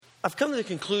I've come to the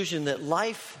conclusion that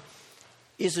life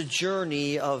is a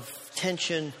journey of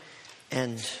tension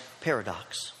and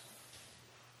paradox.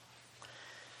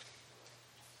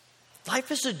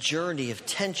 Life is a journey of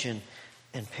tension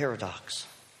and paradox.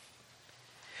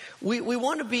 We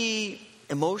want to be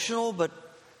emotional, but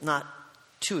not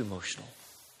too emotional.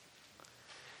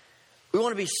 We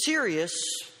want to be serious,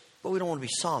 but we don't want to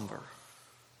be somber.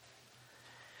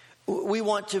 We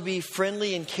want to be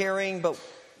friendly and caring, but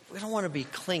we don't want to be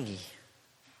clingy.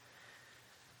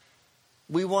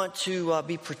 We want to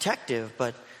be protective,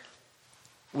 but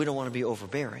we don't want to be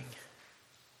overbearing.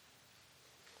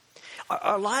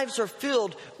 Our lives are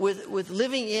filled with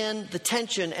living in the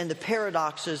tension and the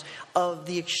paradoxes of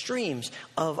the extremes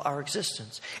of our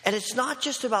existence. And it's not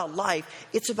just about life,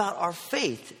 it's about our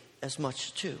faith as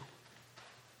much too.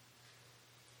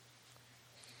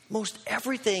 Most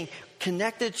everything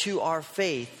connected to our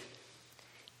faith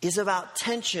is about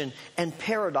tension and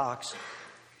paradox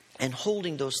and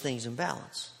holding those things in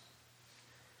balance.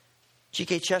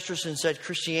 G.K. Chesterton said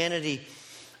Christianity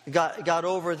got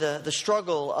over the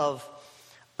struggle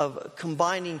of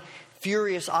combining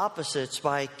furious opposites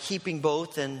by keeping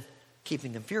both and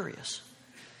keeping them furious.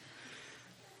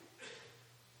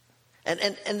 And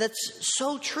that's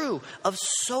so true of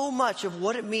so much of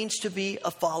what it means to be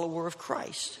a follower of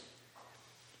Christ.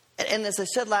 And as I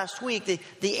said last week,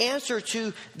 the answer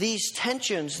to these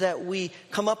tensions that we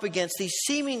come up against, these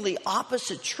seemingly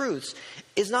opposite truths,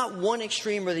 is not one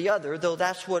extreme or the other, though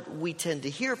that's what we tend to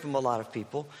hear from a lot of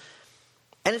people.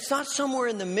 And it's not somewhere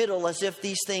in the middle as if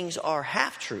these things are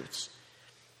half-truths.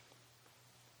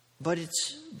 But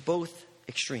it's both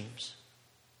extremes.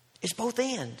 It's both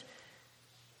and.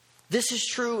 This is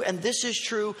true and this is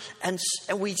true. And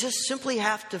we just simply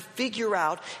have to figure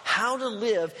out how to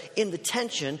live in the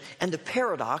tension and the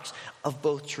paradox of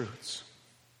both truths.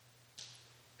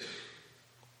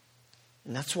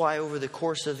 And that's why over the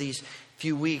course of these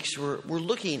few weeks, we're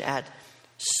looking at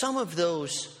some of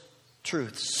those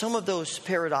truths, some of those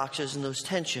paradoxes and those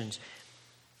tensions.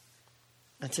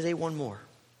 And today, one more.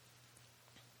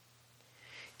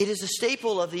 It is a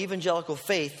staple of the evangelical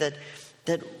faith that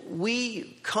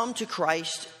we come to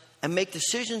Christ and make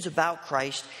decisions about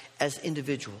Christ as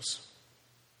individuals.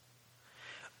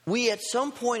 We, at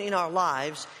some point in our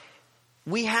lives,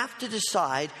 we have to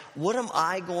decide, what am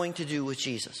I going to do with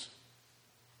Jesus?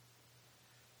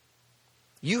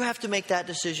 You have to make that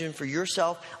decision for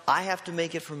yourself. I have to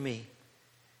make it for me.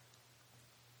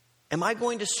 Am I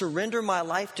going to surrender my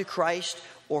life to Christ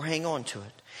or hang on to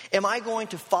it? Am I going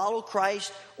to follow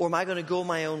Christ or am I going to go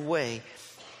my own way?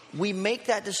 We make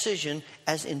that decision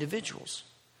as individuals.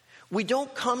 We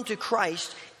don't come to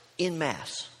Christ in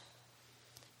mass.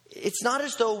 It's not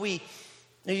as though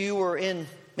you were in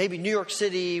maybe New York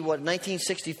City,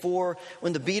 1964,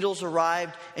 when the Beatles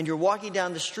arrived, and you're walking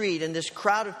down the street, and this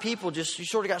crowd of people, you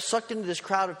sort of got sucked into this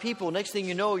crowd of people. Next thing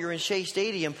you know, you're in Shea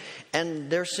Stadium, and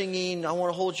they're singing, "I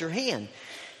Want to Hold Your Hand."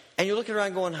 And you're looking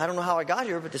around going, I don't know how I got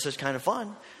here, but this is kind of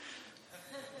fun.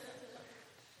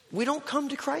 We don't come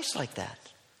to Christ like that.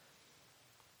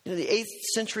 The 8th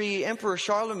century Emperor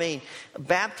Charlemagne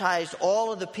baptized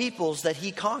all of the peoples that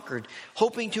he conquered,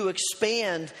 hoping to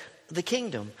expand the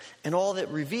kingdom. And all that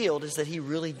revealed is that he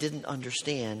really didn't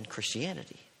understand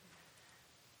Christianity.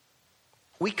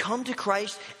 We come to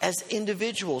Christ as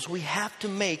individuals. We have to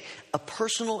make a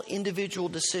personal individual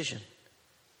decision.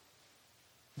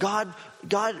 God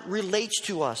relates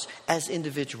to us as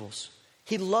individuals.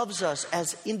 He loves us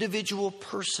as individual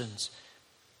persons.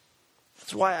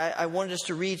 That's why I wanted us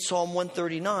to read Psalm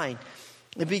 139.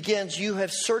 It begins, "You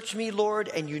have searched me, Lord,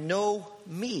 and you know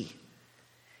me.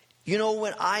 You know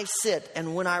when I sit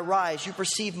and when I rise. You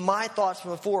perceive my thoughts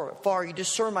from afar. You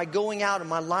discern my going out and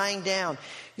my lying down.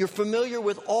 You're familiar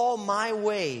with all my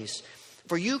ways.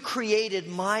 For you created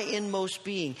my inmost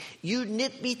being. You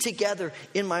knit me together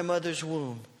in my mother's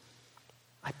womb.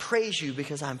 I praise you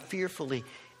because I'm fearfully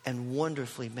and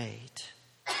wonderfully made."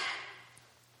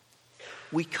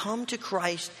 We come to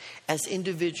Christ as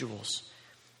individuals.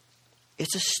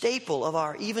 It's a staple of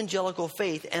our evangelical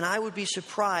faith, and I would be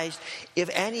surprised if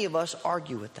any of us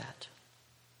argue with that.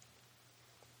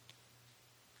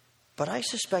 But I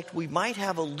suspect we might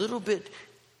have a little bit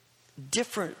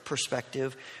different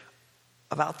perspective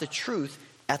about the truth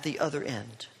at the other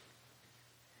end.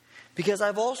 Because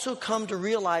I've also come to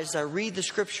realize as I read the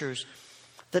scriptures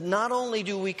that not only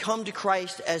do we come to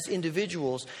Christ as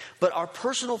individuals, but our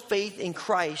personal faith in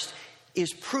Christ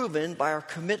is proven by our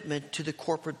commitment to the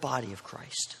corporate body of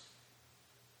Christ.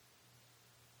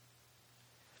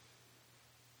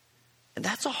 And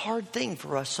that's a hard thing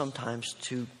for us sometimes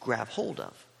to grab hold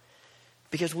of,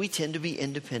 because we tend to be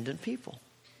independent people.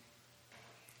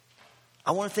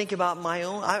 I want to think about my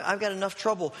own. I've got enough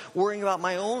trouble worrying about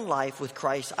my own life with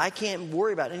Christ. I can't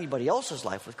worry about anybody else's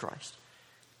life with Christ.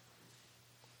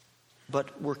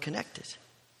 But we're connected.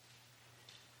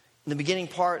 In the beginning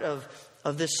part of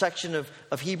this section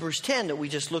of Hebrews 10 that we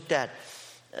just looked at,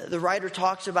 the writer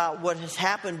talks about what has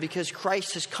happened because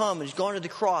Christ has come and he's gone to the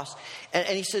cross. And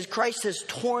he says Christ has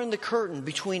torn the curtain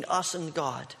between us and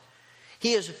God.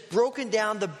 He has broken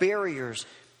down the barriers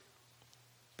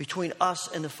between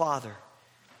us and the Father.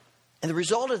 And the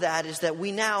result of that is that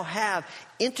we now have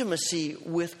intimacy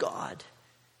with God.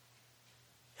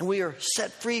 And we are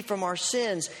set free from our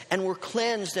sins, and we're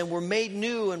cleansed, and we're made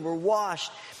new, and we're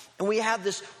washed. And we have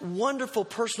this wonderful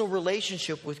personal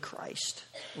relationship with Christ,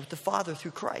 with the Father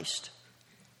through Christ.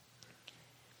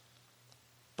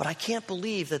 But I can't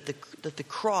believe that the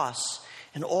cross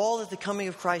and all that the coming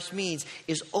of Christ means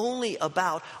is only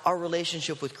about our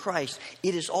relationship with Christ.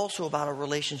 It is also about our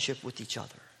relationship with each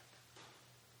other.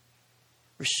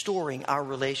 Restoring our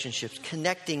relationships,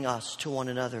 connecting us to one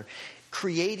another,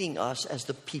 creating us as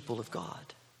the people of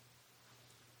God.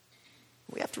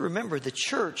 We have to remember the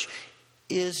church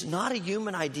is not a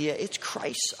human idea, it's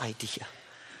Christ's idea.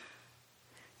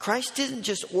 Christ didn't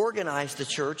just organize the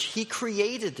church, he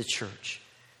created the church.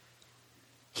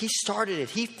 He started it,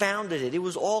 he founded it, it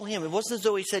was all him. It wasn't as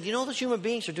though he said, you know, those human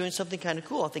beings are doing something kind of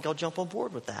cool, I think I'll jump on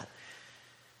board with that.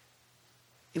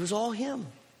 It was all him.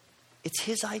 It's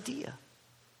his idea.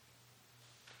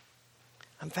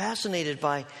 I'm fascinated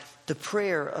by the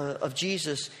prayer of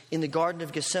Jesus in the Garden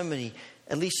of Gethsemane,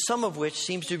 at least some of which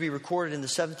seems to be recorded in the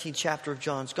 17th chapter of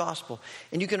John's Gospel.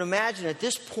 And you can imagine at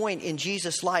this point in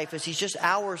Jesus' life, as he's just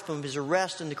hours from his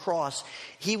arrest and the cross,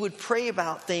 he would pray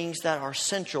about things that are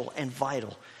central and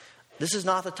vital. This is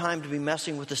not the time to be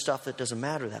messing with the stuff that doesn't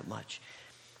matter that much.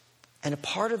 And a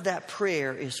part of that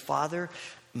prayer is, Father,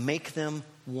 make them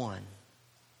one.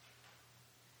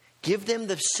 Give them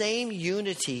the same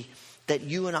unity that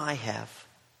you and I have.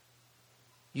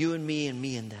 You and me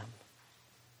and them.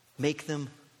 Make them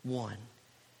one.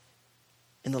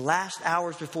 In the last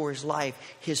hours before his life,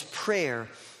 his prayer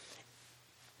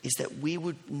is that we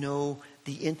would know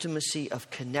the intimacy of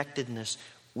connectedness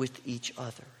with each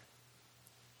other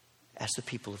as the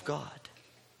people of God.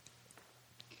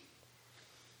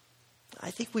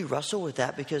 I think we wrestle with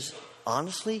that because,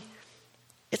 honestly,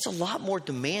 it's a lot more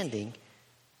demanding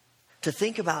to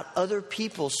think about other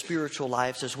people's spiritual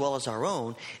lives as well as our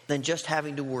own than just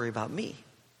having to worry about me.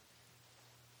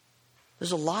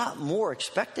 There's a lot more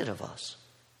expected of us.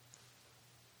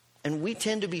 And we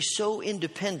tend to be so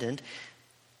independent,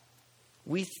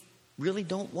 we really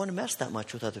don't want to mess that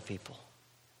much with other people.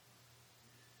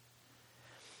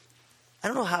 I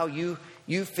don't know how you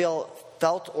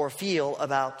felt or feel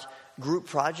about group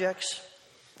projects,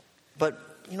 but,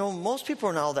 you know, most people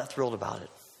are not all that thrilled about it.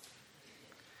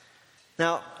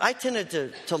 Now, I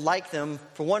tended to like them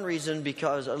for one reason,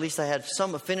 because at least I had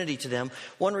some affinity to them.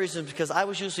 One reason is because I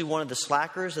was usually one of the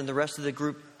slackers and the rest of the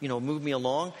group, moved me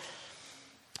along.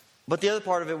 But the other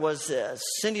part of it was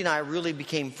Cindy and I really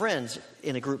became friends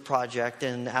in a group project,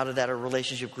 and out of that a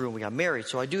relationship grew and we got married.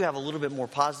 So I do have a little bit more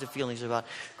positive feelings about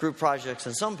group projects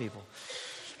than some people.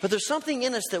 But there's something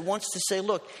in us that wants to say,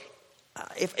 look,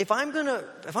 if I'm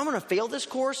gonna fail this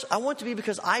course, I want it to be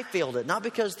because I failed it, not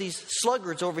because these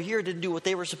sluggards over here didn't do what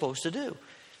they were supposed to do.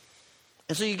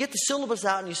 And so you get the syllabus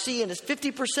out and you see, and it's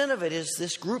 50% of it is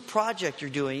this group project you're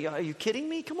doing. Are you kidding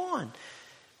me? Come on.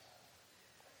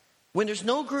 When there's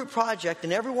no group project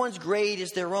and everyone's grade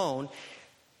is their own,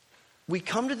 we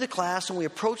come to the class and we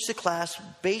approach the class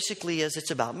basically as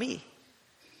it's about me.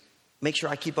 Make sure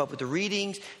I keep up with the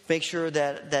readings. Make sure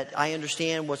that I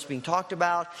understand what's being talked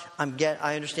about.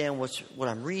 I understand what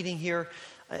I'm reading here.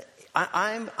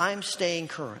 I'm staying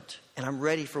current, and I'm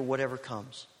ready for whatever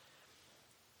comes.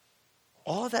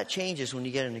 All of that changes when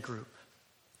you get in a group.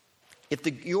 If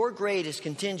your grade is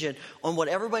contingent on what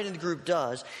everybody in the group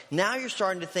does, now you're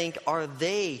starting to think, are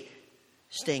they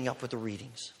staying up with the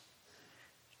readings?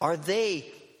 Are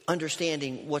they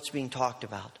understanding what's being talked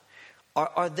about?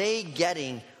 Are they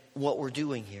getting what we're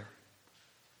doing here?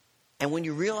 And when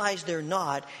you realize they're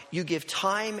not, you give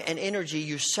time and energy,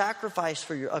 you sacrifice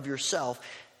of yourself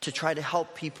to try to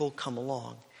help people come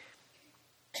along.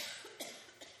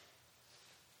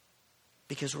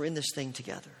 Because we're in this thing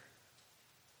together.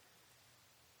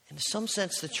 In some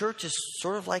sense, the church is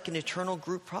sort of like an eternal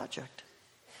group project.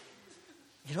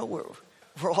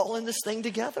 We're all in this thing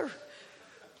together.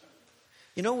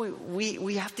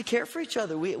 We have to care for each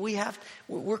other.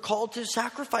 We're called to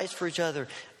sacrifice for each other,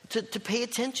 to pay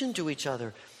attention to each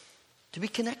other, to be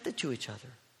connected to each other.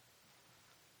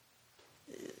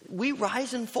 We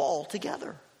rise and fall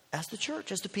together. as the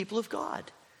church, as the people of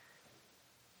God.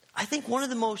 I think one of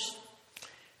the most,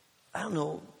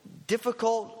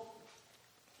 difficult,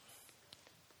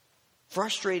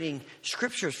 frustrating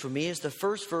scriptures for me is the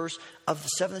first verse of the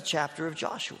 7th chapter of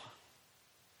Joshua.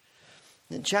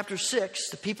 In chapter 6,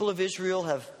 the people of Israel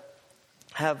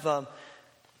have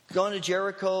gone to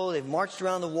Jericho. They've marched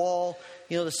around the wall,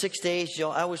 the 6 days.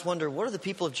 I always wonder, what are the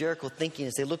people of Jericho thinking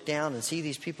as they look down and see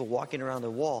these people walking around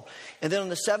the wall? And then on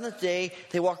the 7th day,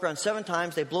 they walk around 7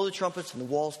 times, they blow the trumpets, and the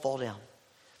walls fall down.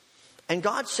 And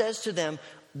God says to them,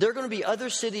 there are going to be other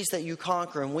cities that you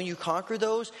conquer, and when you conquer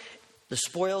those, the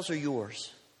spoils are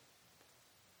yours.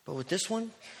 But with this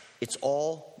one, it's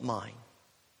all mine.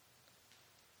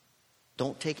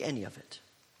 Don't take any of it.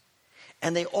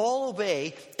 And they all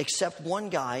obey except one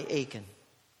guy, Achan.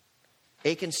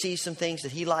 Achan sees some things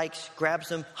that he likes, grabs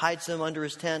them, hides them under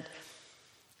his tent.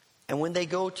 And when they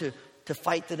go to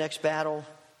fight the next battle,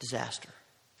 disaster.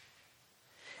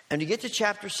 And you get to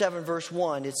chapter 7, verse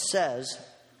 1, it says,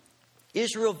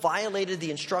 Israel violated the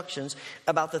instructions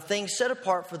about the things set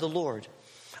apart for the Lord.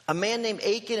 A man named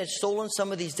Achan had stolen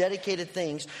some of these dedicated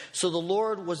things, so the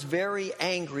Lord was very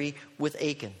angry with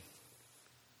Achan.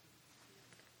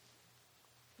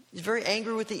 He's very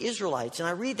angry with the Israelites. And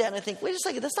I read that and I think, wait a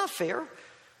second, that's not fair.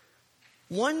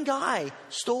 One guy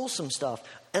stole some stuff,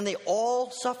 and they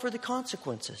all suffer the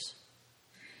consequences.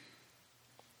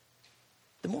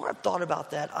 The more I've thought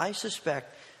about that, I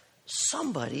suspect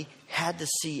somebody had to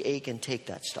see Achan take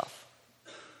that stuff.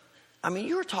 I mean,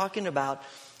 you were talking about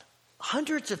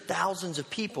hundreds of thousands of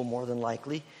people, more than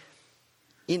likely,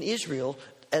 in Israel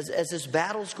as this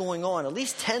battle's going on, at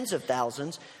least tens of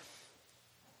thousands.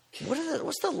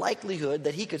 What's the likelihood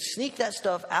that he could sneak that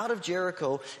stuff out of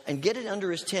Jericho and get it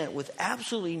under his tent with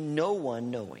absolutely no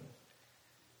one knowing?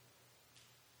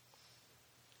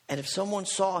 And if someone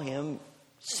saw him,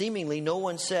 seemingly no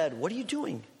one said, what are you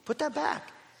doing? Put that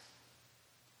back.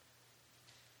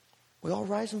 We all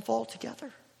rise and fall together.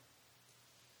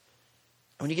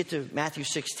 When you get to Matthew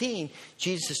 16,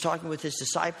 Jesus is talking with his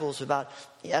disciples about,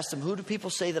 he asked them, who do people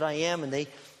say that I am? And they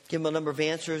give him a number of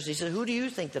answers. He said, who do you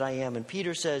think that I am? And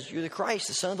Peter says, you're the Christ,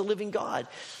 the Son of the living God.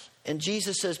 And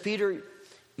Jesus says, Peter,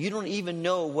 you don't even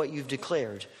know what you've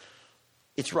declared.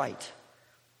 It's right.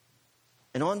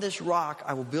 And on this rock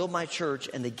I will build my church,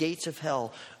 and the gates of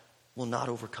hell will not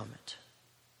overcome it.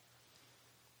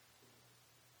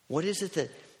 What is it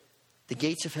that the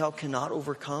gates of hell cannot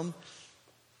overcome?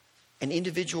 An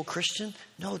individual Christian?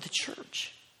 No, the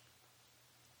church.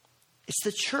 It's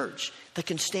the church that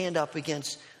can stand up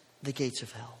against the gates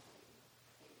of hell.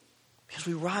 Because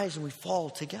we rise and we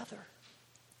fall together.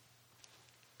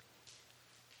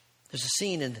 There's a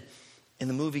scene in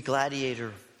the movie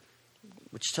Gladiator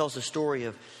which tells the story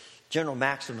of General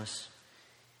Maximus.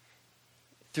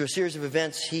 Through a series of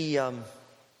events, he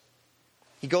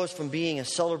goes from being a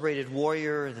celebrated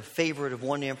warrior, the favorite of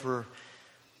one emperor,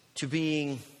 to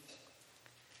being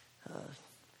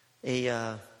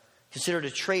considered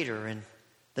a traitor and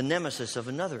the nemesis of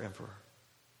another emperor.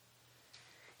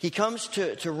 He comes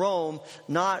to Rome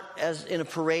not as in a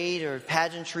parade or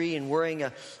pageantry and wearing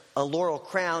a laurel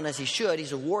crown as he should.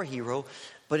 He's a war hero.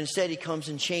 But instead he comes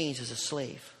in chains as a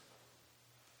slave.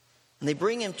 And they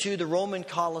bring him to the Roman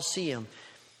Colosseum.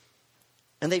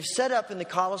 And they've set up in the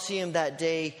Colosseum that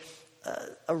day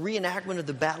a reenactment of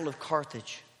the Battle of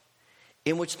Carthage,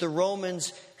 in which the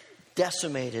Romans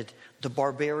decimated the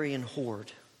barbarian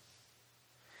horde.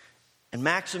 And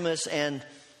Maximus and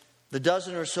the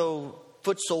dozen or so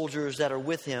foot soldiers that are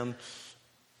with him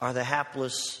are the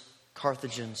hapless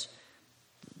Carthaginians,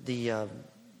 the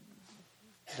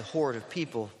horde of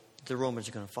people the Romans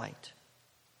are going to fight.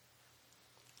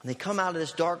 And they come out of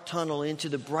this dark tunnel into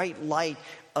the bright light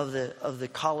of the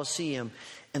Colosseum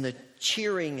and the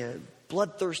cheering,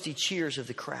 bloodthirsty cheers of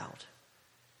the crowd.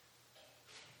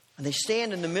 And they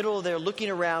stand in the middle of there looking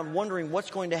around, wondering what's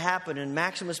going to happen. And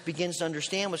Maximus begins to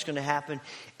understand what's going to happen.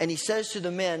 And he says to the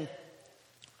men,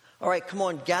 all right, come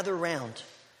on, gather around.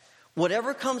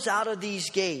 Whatever comes out of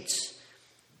these gates,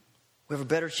 we have a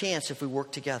better chance if we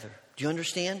work together. Do you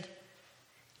understand?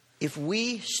 If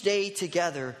we stay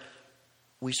together,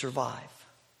 we survive.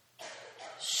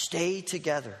 Stay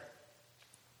together.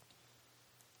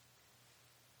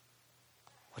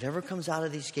 Whatever comes out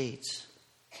of these gates,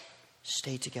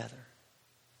 stay together.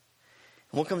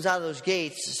 And what comes out of those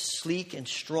gates is sleek and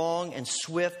strong and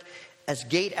swift as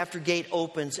gate after gate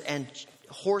opens and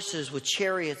horses with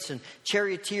chariots and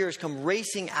charioteers come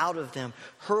racing out of them,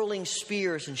 hurling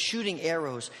spears and shooting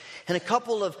arrows. And a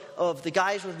couple of the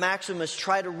guys with Maximus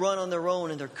try to run on their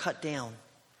own and they're cut down.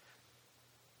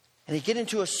 And they get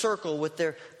into a circle with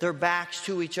their backs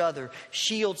to each other,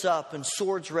 shields up and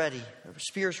swords ready,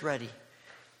 spears ready.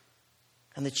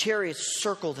 And the chariots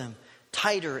circle them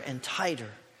tighter and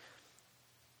tighter.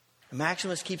 And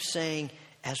Maximus keeps saying,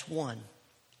 as one,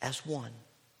 as one.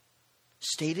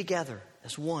 Stay together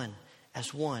as one,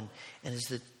 as one. And as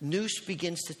the noose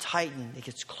begins to tighten, it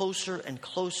gets closer and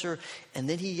closer. And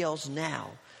then he yells, now.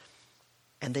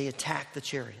 And they attack the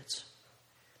chariots.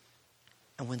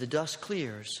 And when the dust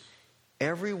clears,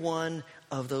 every one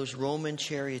of those Roman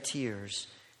charioteers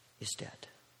is dead.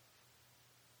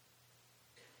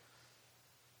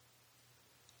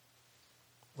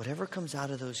 Whatever comes out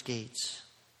of those gates,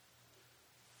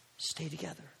 stay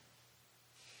together.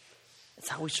 That's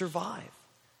how we survive.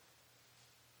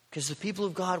 Because the people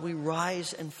of God, we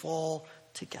rise and fall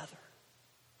together.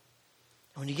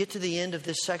 And when you get to the end of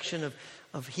this section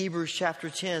of Hebrews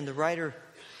chapter 10, the writer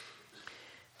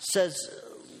says,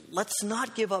 let's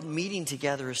not give up meeting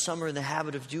together as some are in the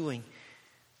habit of doing,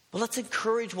 but let's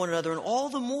encourage one another, and all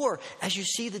the more as you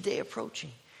see the day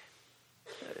approaching.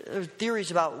 There are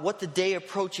theories about what the day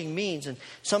approaching means, and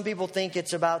some people think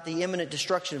it's about the imminent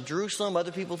destruction of Jerusalem.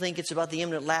 Other people think it's about the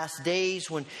imminent last days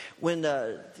when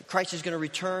Christ is going to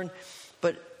return.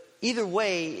 But either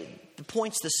way, the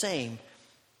point's the same.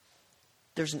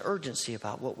 There's an urgency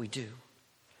about what we do,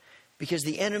 because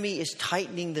the enemy is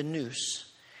tightening the noose.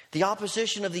 The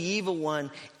opposition of the evil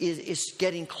one is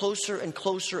getting closer and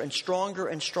closer and stronger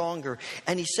and stronger.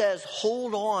 And he says,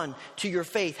 hold on to your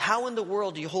faith. How in the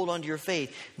world do you hold on to your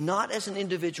faith? Not as an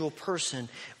individual person,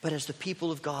 but as the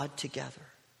people of God together.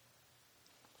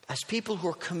 As people who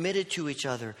are committed to each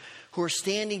other, who are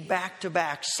standing back to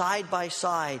back, side by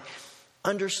side,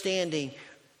 understanding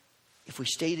if we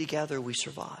stay together, we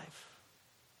survive.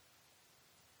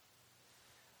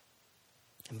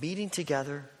 And meeting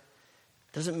together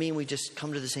doesn't mean we just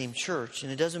come to the same church.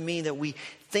 And it doesn't mean that we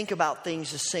think about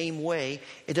things the same way.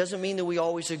 It doesn't mean that we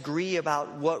always agree about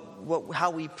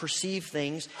how we perceive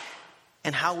things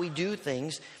and how we do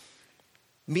things.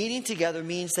 Meeting together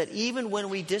means that even when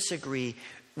we disagree,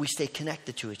 we stay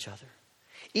connected to each other.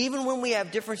 Even when we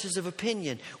have differences of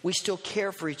opinion, we still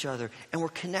care for each other, and we're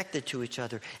connected to each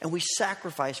other, and we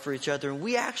sacrifice for each other. And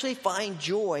we actually find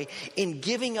joy in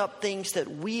giving up things that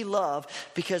we love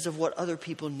because of what other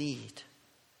people need.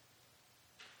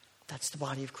 That's the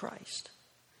body of Christ.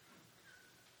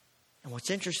 And what's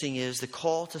interesting is the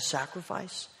call to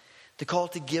sacrifice, the call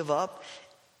to give up,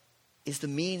 is the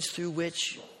means through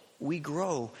which we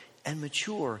grow and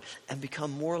mature and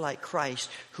become more like Christ,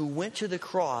 who went to the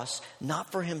cross not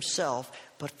for himself,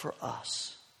 but for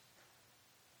us.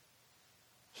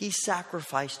 He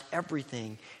sacrificed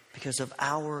everything because of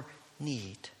our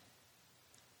need.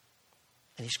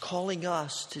 And he's calling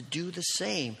us to do the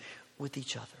same with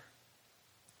each other.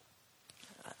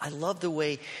 I love the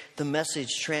way the Message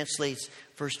translates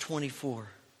verse 24.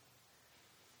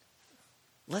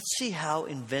 Let's see how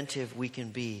inventive we can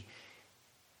be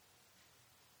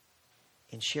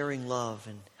in sharing love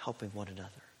and helping one another.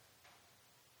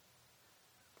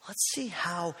 Let's see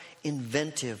how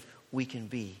inventive we can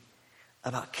be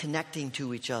about connecting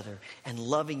to each other and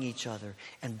loving each other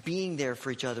and being there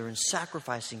for each other and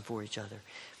sacrificing for each other.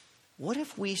 What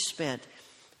if we spent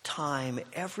time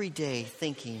every day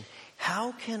thinking,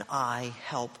 how can I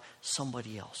help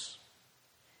somebody else?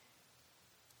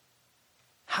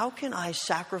 How can I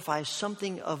sacrifice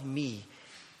something of me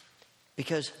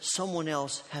because someone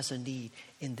else has a need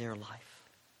in their life?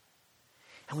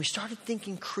 And we started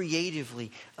thinking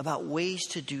creatively about ways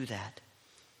to do that.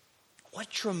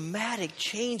 What dramatic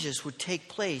changes would take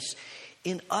place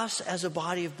in us as a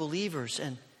body of believers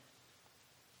and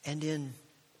in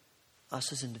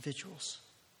us as individuals.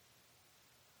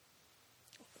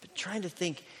 But trying to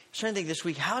think this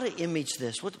week how to image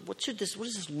this. What does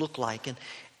this look like?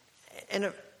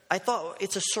 And I thought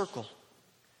it's a circle.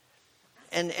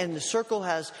 And the circle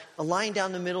has a line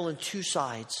down the middle and two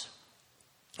sides.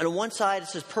 And on one side it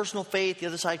says personal faith, the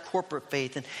other side corporate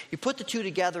faith. And you put the two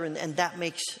together and that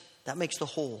makes the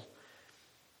whole.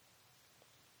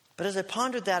 But as I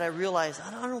pondered that, I realized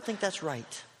I don't think that's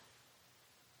right.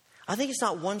 I think it's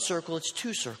not one circle, it's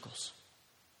two circles.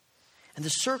 And the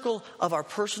circle of our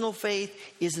personal faith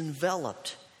is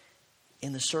enveloped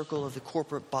in the circle of the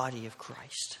corporate body of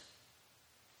Christ.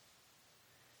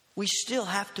 We still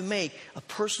have to make a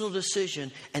personal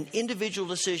decision, an individual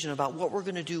decision about what we're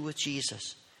going to do with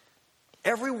Jesus.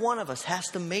 Every one of us has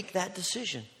to make that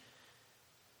decision.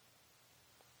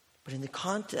 But in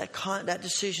the that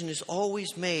decision is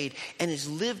always made and is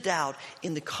lived out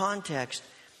in the context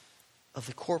of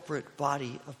the corporate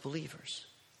body of believers.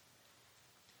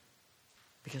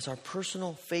 Because our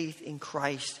personal faith in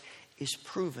Christ is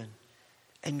proven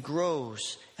and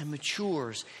grows and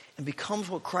matures and becomes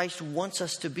what Christ wants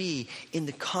us to be in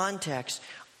the context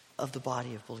of the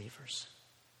body of believers.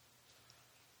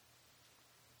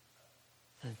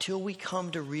 Until we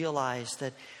come to realize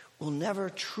that we'll never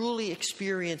truly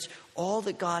experience all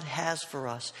that God has for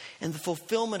us and the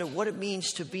fulfillment of what it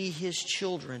means to be His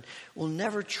children, we'll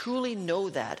never truly know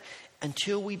that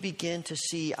until we begin to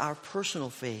see our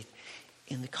personal faith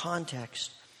in the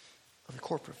context of the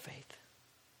corporate faith.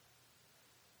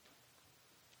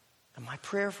 And my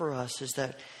prayer for us is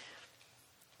that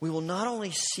we will not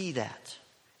only see that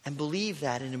and believe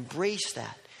that and embrace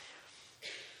that,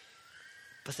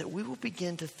 but that we will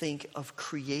begin to think of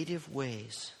creative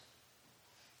ways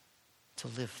to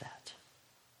live that.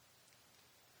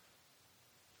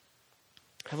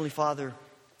 Heavenly Father,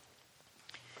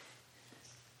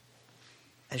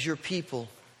 as your people,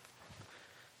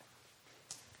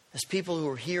 as people who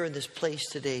are here in this place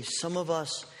today, some of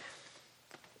us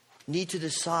need to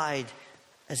decide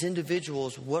as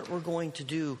individuals what we're going to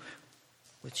do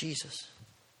with Jesus.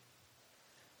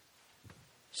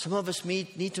 Some of us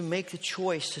need to make the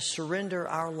choice to surrender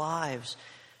our lives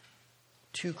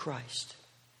to Christ.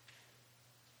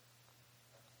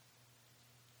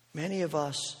 Many of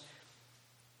us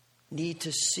need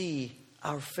to see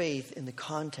our faith in the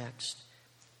context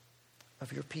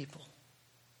of your people.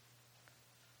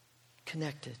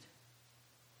 Connected,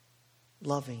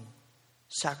 loving,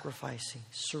 sacrificing,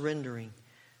 surrendering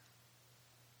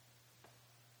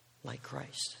like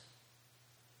Christ.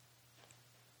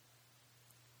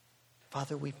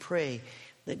 Father, we pray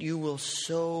that you will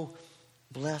so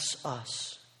bless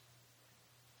us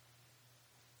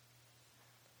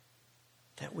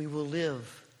that we will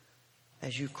live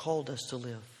as you called us to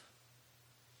live.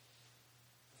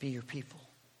 Be your people.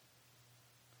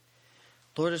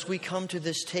 Lord, as we come to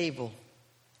this table,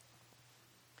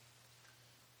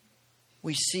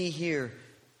 we see here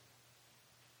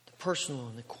the personal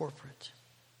and the corporate.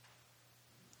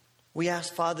 We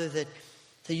ask, Father, that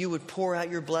you would pour out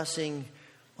your blessing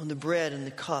on the bread and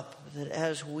the cup, that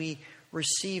as we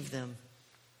receive them,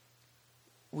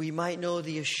 we might know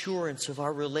the assurance of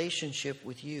our relationship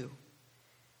with you,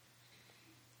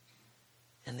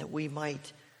 and that we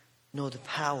might know the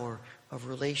power of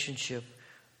relationship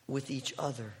with each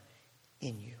other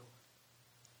in you.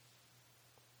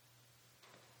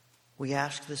 We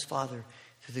ask this, Father,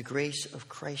 through the grace of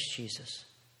Christ Jesus.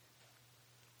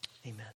 Amen.